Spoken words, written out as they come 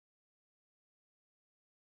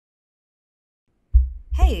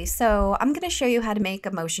Hey, so I'm going to show you how to make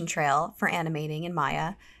a motion trail for animating in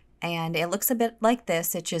Maya. And it looks a bit like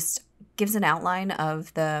this. It just gives an outline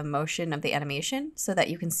of the motion of the animation so that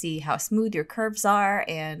you can see how smooth your curves are,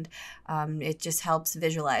 and it just helps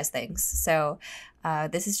visualize things. So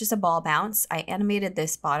this is just a ball bounce. I animated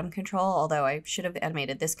this bottom control, although I should have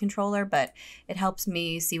animated this controller, but it helps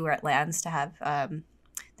me see where it lands to have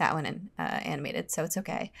that one animated, so it's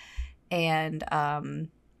okay. And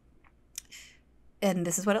and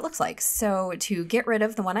this is what it looks like. So to get rid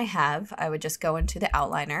of the one I have, I would just go into the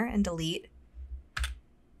outliner and delete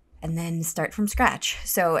and then start from scratch.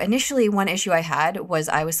 So initially one issue I had was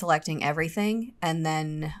I was selecting everything and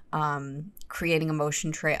then creating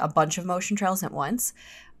a bunch of motion trails at once.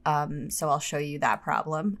 So I'll show you that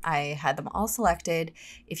problem. I had them all selected.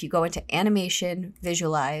 If you go into animation,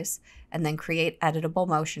 visualize, and then create editable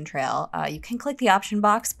motion trail, you can click the option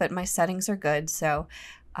box, but my settings are good. So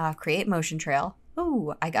create motion trail.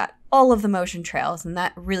 Ooh, I got all of the motion trails, and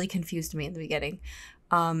that really confused me in the beginning.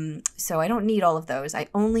 So I don't need all of those. I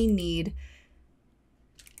only need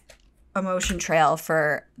a motion trail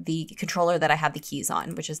for the controller that I have the keys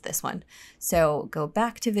on, which is this one. So go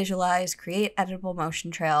back to visualize, create editable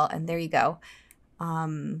motion trail, and there you go.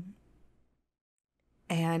 And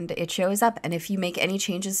it shows up. And if you make any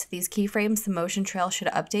changes to these keyframes, the motion trail should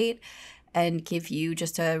update and give you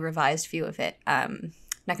just a revised view of it. I'm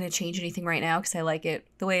not going to change anything right now because I like it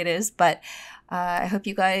the way it is, but I hope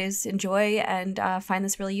you guys enjoy and find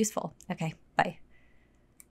this really useful. Okay, bye.